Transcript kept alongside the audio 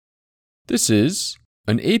This is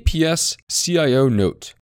an APS CIO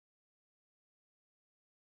Note.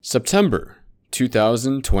 September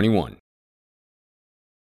 2021.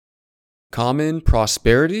 Common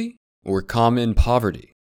Prosperity or Common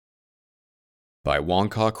Poverty? By Wong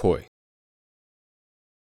Kah-Koi.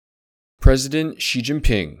 President Xi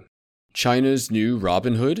Jinping, China's new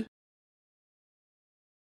Robin Hood?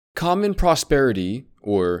 Common prosperity,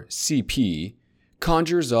 or CP,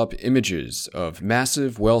 conjures up images of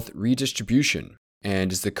massive wealth redistribution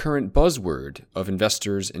and is the current buzzword of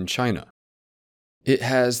investors in China. It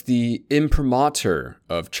has the imprimatur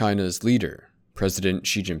of China's leader, President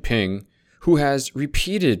Xi Jinping, who has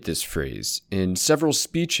repeated this phrase in several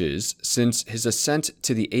speeches since his ascent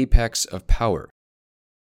to the apex of power.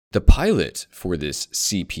 The pilot for this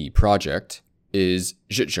CP project is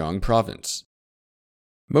Zhejiang Province.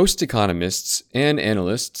 Most economists and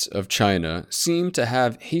analysts of China seem to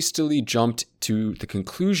have hastily jumped to the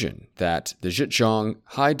conclusion that the Zhejiang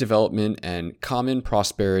High Development and Common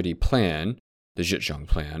Prosperity Plan, the Zhejiang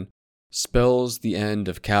Plan, spells the end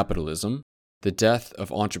of capitalism, the death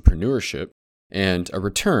of entrepreneurship, and a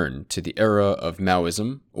return to the era of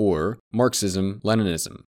Maoism or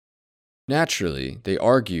Marxism-Leninism. Naturally, they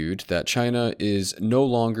argued that China is no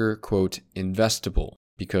longer, quote, investable,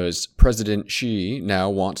 because President Xi now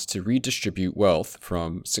wants to redistribute wealth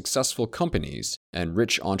from successful companies and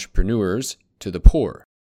rich entrepreneurs to the poor.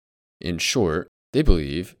 In short, they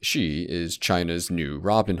believe Xi is China's new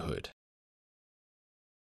Robin Hood.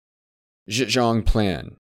 Zhejiang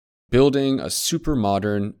Plan: Building a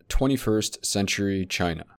super-modern 21st century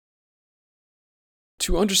China.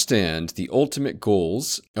 To understand the ultimate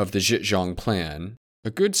goals of the Zhejiang Plan, a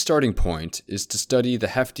good starting point is to study the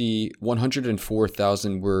hefty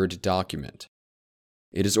 104,000-word document.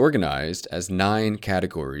 It is organized as 9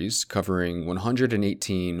 categories covering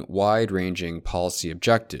 118 wide-ranging policy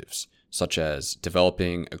objectives, such as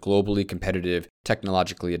developing a globally competitive,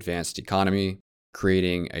 technologically advanced economy,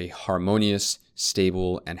 creating a harmonious,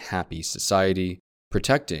 stable, and happy society,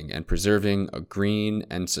 protecting and preserving a green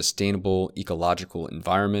and sustainable ecological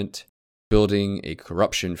environment, building a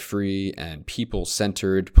corruption-free and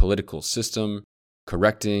people-centered political system,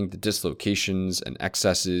 correcting the dislocations and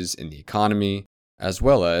excesses in the economy, as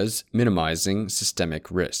well as minimizing systemic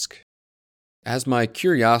risk. As my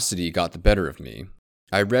curiosity got the better of me,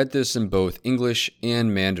 I read this in both English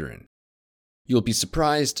and Mandarin. You'll be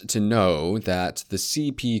surprised to know that the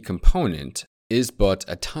CP component is but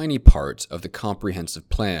a tiny part of the comprehensive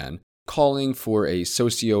plan calling for a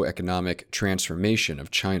socio-economic transformation of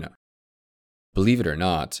China. Believe it or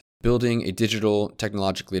not, building a digital,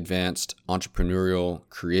 technologically advanced, entrepreneurial,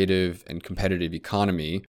 creative, and competitive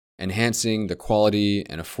economy, enhancing the quality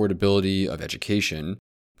and affordability of education,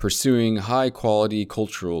 pursuing high-quality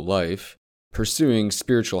cultural life, pursuing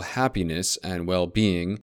spiritual happiness and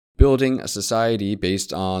well-being, building a society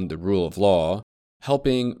based on the rule of law,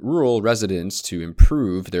 helping rural residents to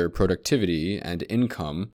improve their productivity and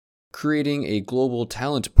income, creating a global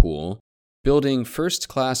talent pool, building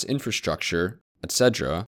first-class infrastructure,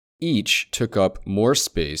 etc., each took up more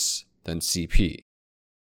space than CP.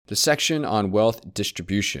 The section on wealth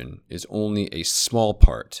distribution is only a small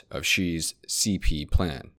part of Xi's CP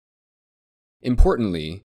plan.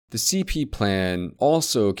 Importantly, the CP plan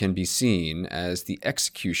also can be seen as the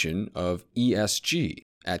execution of ESG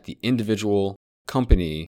at the individual,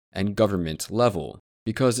 company, and government level,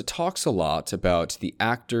 because it talks a lot about the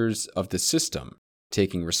actors of the system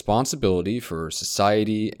taking responsibility for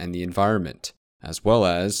society and the environment, as well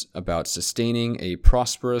as about sustaining a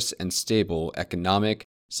prosperous and stable economic,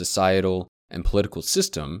 societal, and political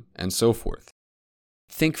system, and so forth.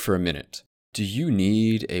 Think for a minute. Do you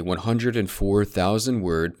need a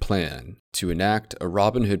 104,000-word plan to enact a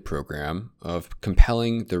Robin Hood program of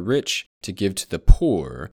compelling the rich to give to the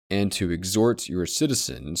poor and to exhort your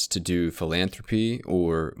citizens to do philanthropy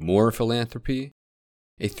or more philanthropy?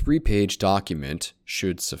 A 3-page document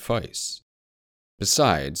should suffice.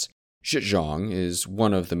 Besides, Zhejiang is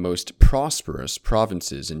one of the most prosperous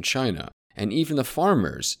provinces in China, and even the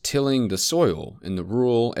farmers tilling the soil in the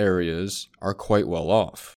rural areas are quite well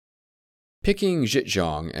off. Picking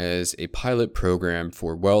Zhejiang as a pilot program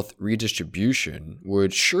for wealth redistribution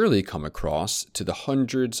would surely come across to the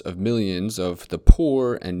hundreds of millions of the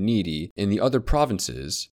poor and needy in the other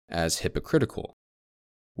provinces as hypocritical.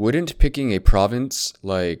 Wouldn't picking a province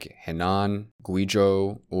like Henan,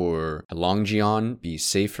 Guizhou, or Heilongjiang be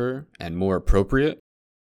safer and more appropriate?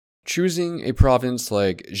 Choosing a province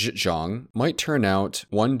like Zhejiang might turn out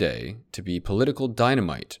one day to be political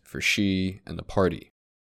dynamite for Xi and the party.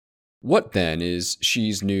 What then is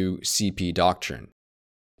Xi's new CP doctrine?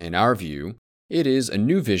 In our view, It is a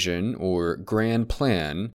new vision or grand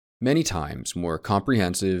plan, many times more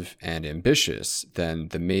comprehensive and ambitious than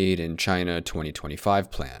the Made in China 2025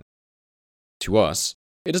 plan. To us,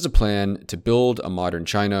 it is a plan to build a modern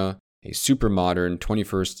China, a super modern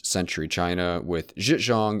 21st century China with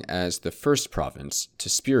Zhejiang as the first province to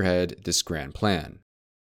spearhead this grand plan.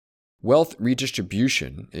 Wealth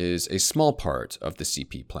redistribution is a small part of the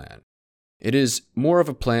CP plan. It is more of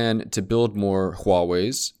a plan to build more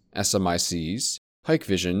Huawei's, SMIC's,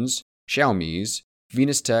 Hikvision's, Xiaomi's,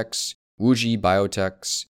 Venus Tech's, Wuji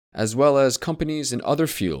Biotech's, as well as companies in other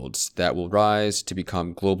fields that will rise to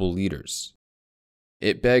become global leaders.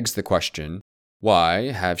 It begs the question,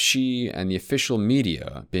 why have Xi and the official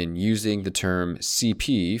media been using the term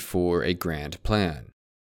CP for a grand plan?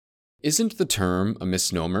 Isn't the term a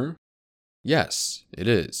misnomer? Yes, it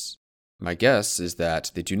is. My guess is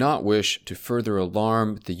that they do not wish to further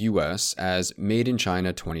alarm the US as Made in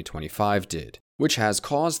China 2025 did, which has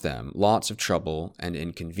caused them lots of trouble and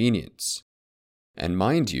inconvenience. And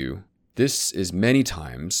mind you, this is many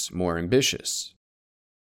times more ambitious.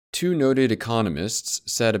 Two noted economists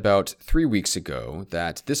said about 3 weeks ago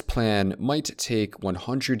that this plan might take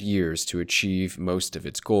 100 years to achieve most of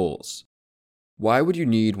its goals. Why would you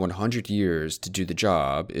need 100 years to do the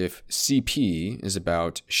job if CP is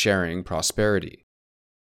about sharing prosperity?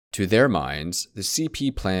 To their minds, the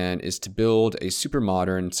CP plan is to build a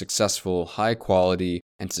supermodern, successful, high-quality,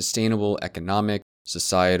 and sustainable economic,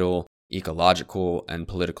 societal, ecological, and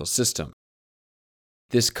political system.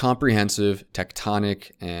 This comprehensive,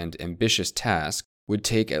 tectonic, and ambitious task would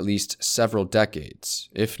take at least several decades,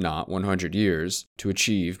 if not 100 years, to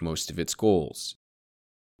achieve most of its goals.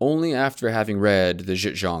 Only after having read the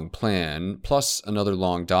Zhejiang Plan, plus another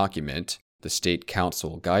long document, the State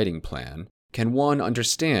Council Guiding Plan, can one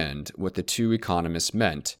understand what the two economists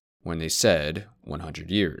meant when they said 100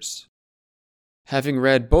 years. Having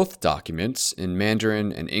read both documents in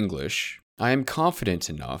Mandarin and English, I am confident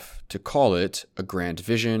enough to call it a grand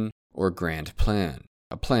vision or grand plan,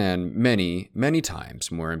 a plan many, many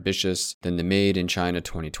times more ambitious than the Made in China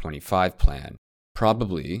 2025 plan,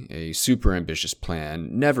 probably a super ambitious plan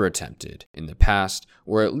never attempted in the past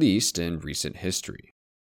or at least in recent history.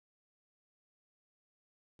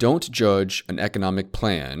 Don't judge an economic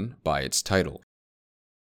plan by its title.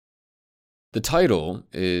 The title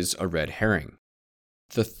is a red herring.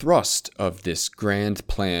 The thrust of this grand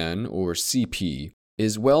plan, or CP,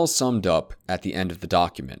 is well summed up at the end of the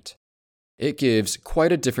document. It gives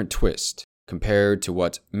quite a different twist compared to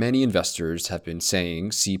what many investors have been saying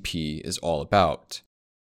CP is all about.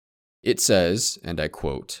 It says, and I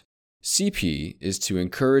quote, "CP is to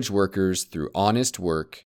encourage workers through honest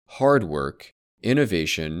work, hard work,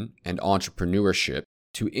 innovation, and entrepreneurship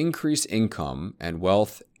to increase income and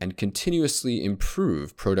wealth and continuously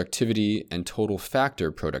improve productivity and total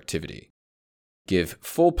factor productivity. Give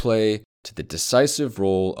full play to the decisive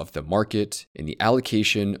role of the market in the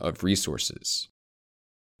allocation of resources."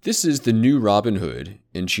 This is the new Robin Hood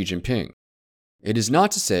in Xi Jinping. It is not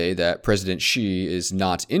to say that President Xi is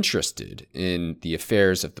not interested in the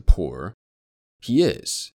affairs of the poor. He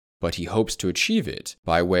is, but he hopes to achieve it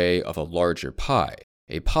by way of a larger pie,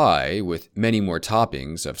 a pie with many more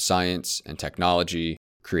toppings of science and technology,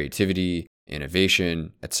 creativity,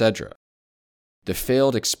 innovation, etc. The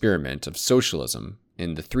failed experiment of socialism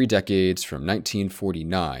in the 3 decades from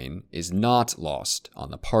 1949 is not lost on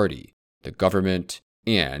the party, the government,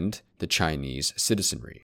 and the Chinese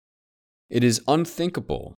citizenry. It is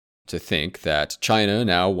unthinkable to think that China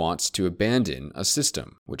now wants to abandon a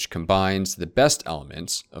system which combines the best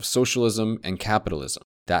elements of socialism and capitalism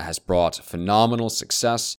that has brought phenomenal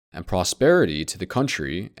success and prosperity to the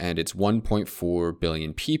country and its 1.4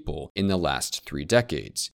 billion people in the last 3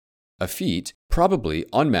 decades, a feat probably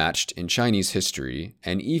unmatched in Chinese history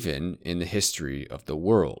and even in the history of the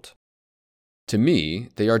world. To me,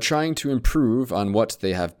 they are trying to improve on what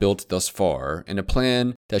they have built thus far in a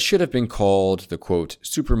plan that should have been called the, quote,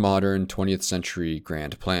 supermodern 20th century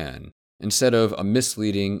grand plan, instead of a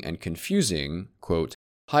misleading and confusing, quote,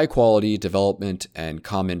 high-quality development and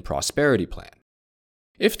common prosperity plan.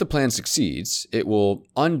 If the plan succeeds, it will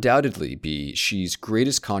undoubtedly be Xi's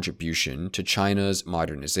greatest contribution to China's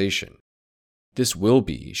modernization. This will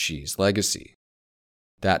be Xi's legacy.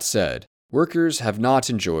 That said, workers have not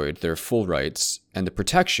enjoyed their full rights and the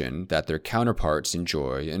protection that their counterparts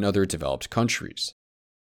enjoy in other developed countries.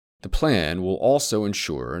 The plan will also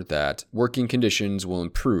ensure that working conditions will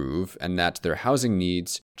improve and that their housing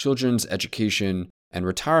needs, children's education, and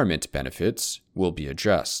retirement benefits will be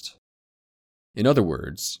addressed. In other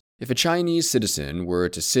words, if a Chinese citizen were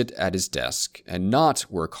to sit at his desk and not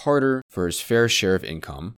work harder for his fair share of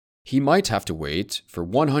income, he might have to wait for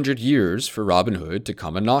 100 years for Robin Hood to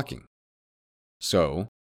come a-knocking. So,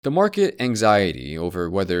 the market anxiety over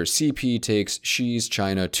whether CP takes Xi's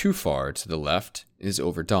China too far to the left is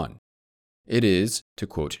overdone. It is, to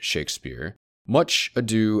quote Shakespeare, much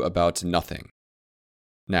ado about nothing.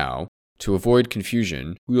 Now, to avoid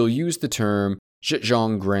confusion, we will use the term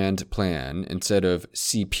Zhejiang Grand Plan instead of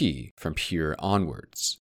CP from here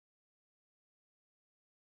onwards.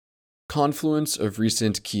 Confluence of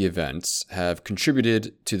recent key events have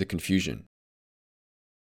contributed to the confusion.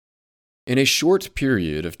 In a short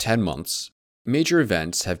period of 10 months, major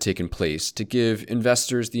events have taken place to give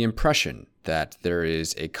investors the impression that there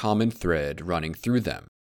is a common thread running through them,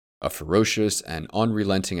 a ferocious and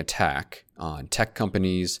unrelenting attack on tech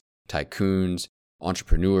companies, tycoons,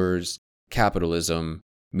 entrepreneurs, capitalism,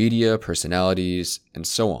 media personalities, and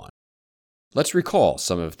so on. Let's recall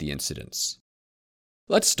some of the incidents.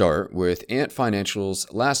 Let's start with Ant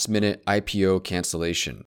Financial's last-minute IPO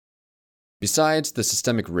cancellation. Besides the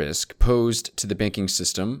systemic risk posed to the banking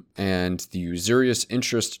system and the usurious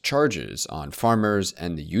interest charges on farmers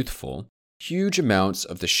and the youthful, huge amounts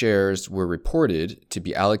of the shares were reported to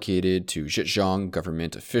be allocated to Zhejiang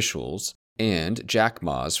government officials and Jack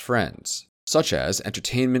Ma's friends, such as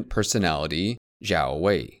entertainment personality Zhao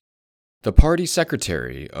Wei. The party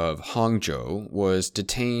secretary of Hangzhou was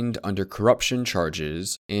detained under corruption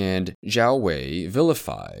charges and Zhao Wei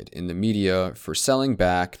vilified in the media for selling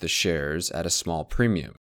back the shares at a small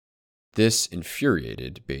premium. This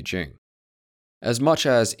infuriated Beijing. As much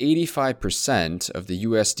as 85% of the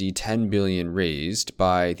USD 10 billion raised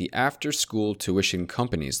by the after-school tuition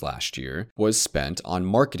companies last year was spent on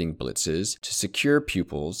marketing blitzes to secure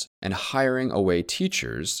pupils and hiring away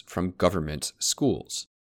teachers from government schools.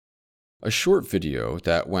 A short video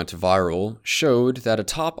that went viral showed that a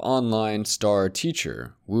top online star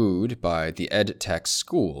teacher wooed by the edtech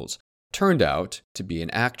schools turned out to be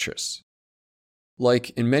an actress.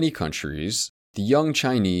 Like in many countries, the young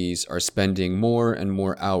Chinese are spending more and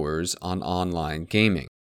more hours on online gaming.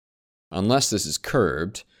 Unless this is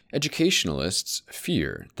curbed, educationalists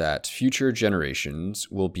fear that future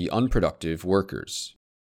generations will be unproductive workers.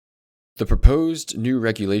 The proposed new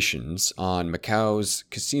regulations on Macau's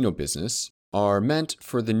casino business are meant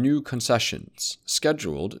for the new concessions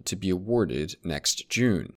scheduled to be awarded next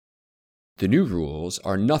June. The new rules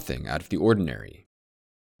are nothing out of the ordinary.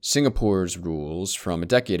 Singapore's rules from a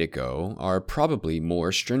decade ago are probably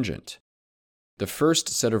more stringent. The first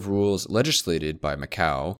set of rules legislated by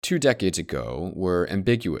Macau 2 decades ago were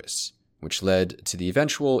ambiguous, which led to the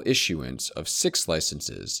eventual issuance of 6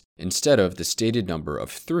 licenses instead of the stated number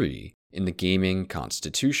of 3 in the gaming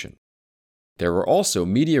constitution. There were also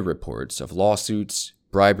media reports of lawsuits,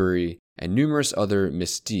 bribery, and numerous other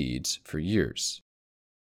misdeeds for years.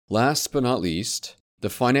 Last but not least, the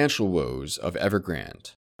financial woes of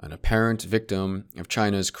Evergrande, an apparent victim of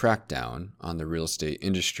China's crackdown on the real estate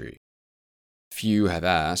industry. Few have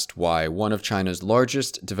asked why one of China's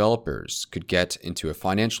largest developers could get into a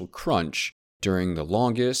financial crunch during the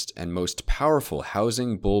longest and most powerful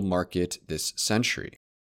housing bull market this century.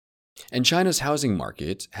 And China's housing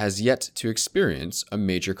market has yet to experience a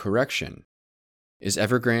major correction. Is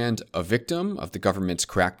Evergrande a victim of the government's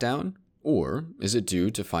crackdown, or is it due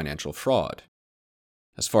to financial fraud?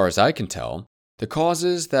 As far as I can tell, the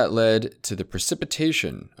causes that led to the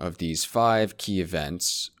precipitation of these 5 key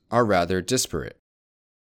events are rather disparate.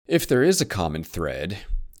 If there is a common thread,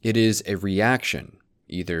 it is a reaction,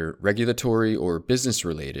 either regulatory or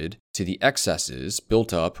business-related, to the excesses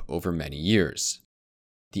built up over many years.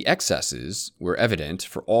 The excesses were evident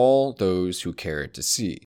for all those who cared to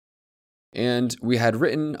see. And we had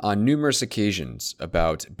written on numerous occasions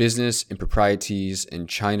about business improprieties in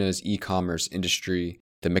China's e-commerce industry,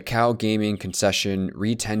 the Macau gaming concession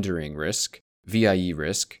retendering risk, VIE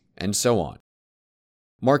risk, and so on.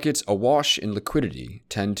 Markets awash in liquidity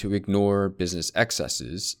tend to ignore business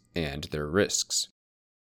excesses and their risks.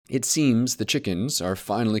 It seems the chickens are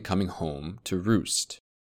finally coming home to roost.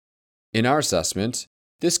 In our assessment,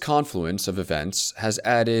 this confluence of events has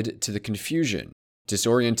added to the confusion,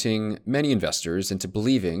 disorienting many investors into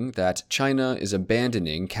believing that China is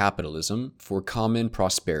abandoning capitalism for common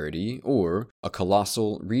prosperity or a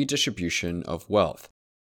colossal redistribution of wealth.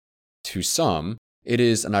 To some, it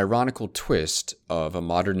is an ironical twist of a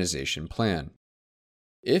modernization plan.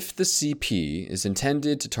 If the CP is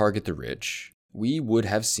intended to target the rich, we would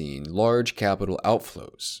have seen large capital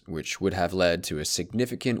outflows, which would have led to a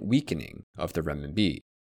significant weakening of the renminbi.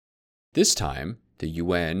 This time, the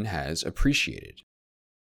yuan has appreciated.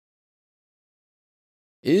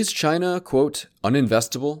 Is China, quote,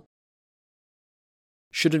 uninvestable?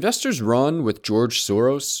 Should investors run with George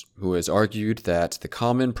Soros, who has argued that the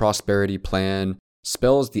Common Prosperity Plan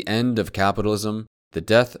spells the end of capitalism, the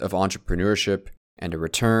death of entrepreneurship, and a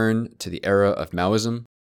return to the era of Maoism?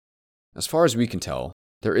 As far as we can tell,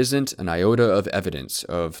 there isn't an iota of evidence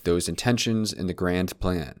of those intentions in the Grand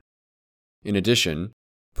Plan. In addition,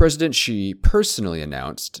 President Xi personally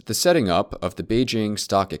announced the setting up of the Beijing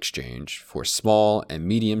Stock Exchange for small and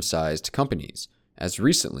medium-sized companies as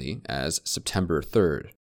recently as September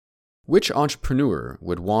 3rd. Which entrepreneur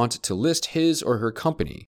would want to list his or her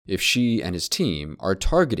company if Xi and his team are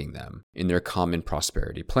targeting them in their Common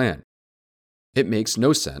Prosperity Plan? It makes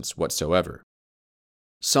no sense whatsoever.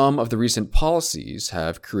 Some of the recent policies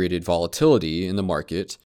have created volatility in the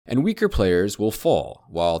market, and weaker players will fall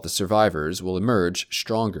while the survivors will emerge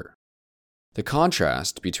stronger. The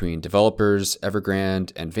contrast between developers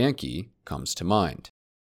Evergrande and Vanke comes to mind.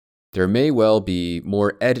 There may well be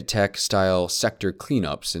more EdTech-style sector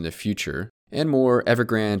cleanups in the future and more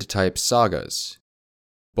Evergrande-type sagas.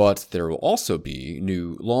 But there will also be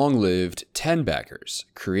new long-lived 10-baggers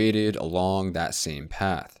created along that same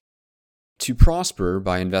path. To prosper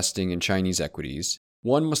by investing in Chinese equities,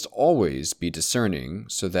 one must always be discerning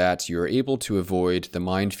so that you are able to avoid the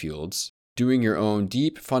minefields, doing your own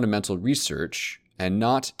deep fundamental research, and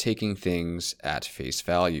not taking things at face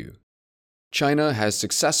value. China has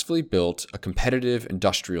successfully built a competitive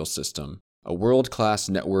industrial system, a world-class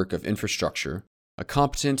network of infrastructure, a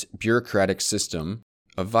competent bureaucratic system,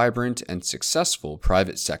 a vibrant and successful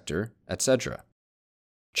private sector, etc.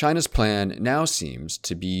 China's plan now seems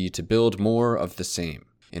to be to build more of the same,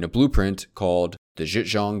 in a blueprint called the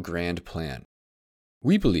Zhejiang Grand Plan.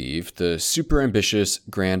 We believe the super-ambitious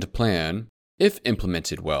Grand Plan, if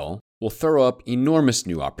implemented well, will throw up enormous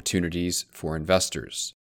new opportunities for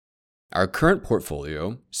investors. Our current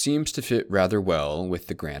portfolio seems to fit rather well with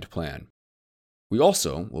the Grand Plan. We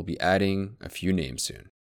also will be adding a few names soon.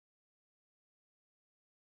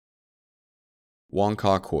 Wong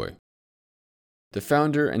Kah-Koy. The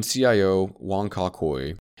founder and CIO, Wong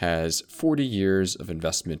Kah-Koy, has 40 years of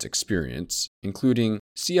investment experience, including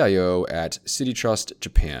CIO at Cititrust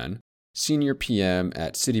Japan, Senior PM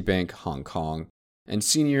at Citibank Hong Kong, and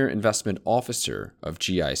Senior Investment Officer of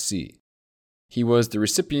GIC. He was the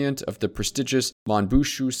recipient of the prestigious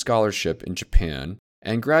Manbushu Scholarship in Japan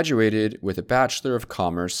and graduated with a Bachelor of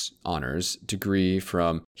Commerce honors degree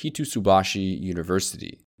from Hitotsubashi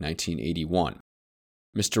University, 1981.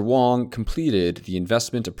 Mr. Wong completed the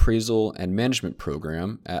Investment Appraisal and Management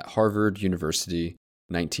program at Harvard University,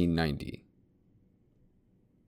 1990.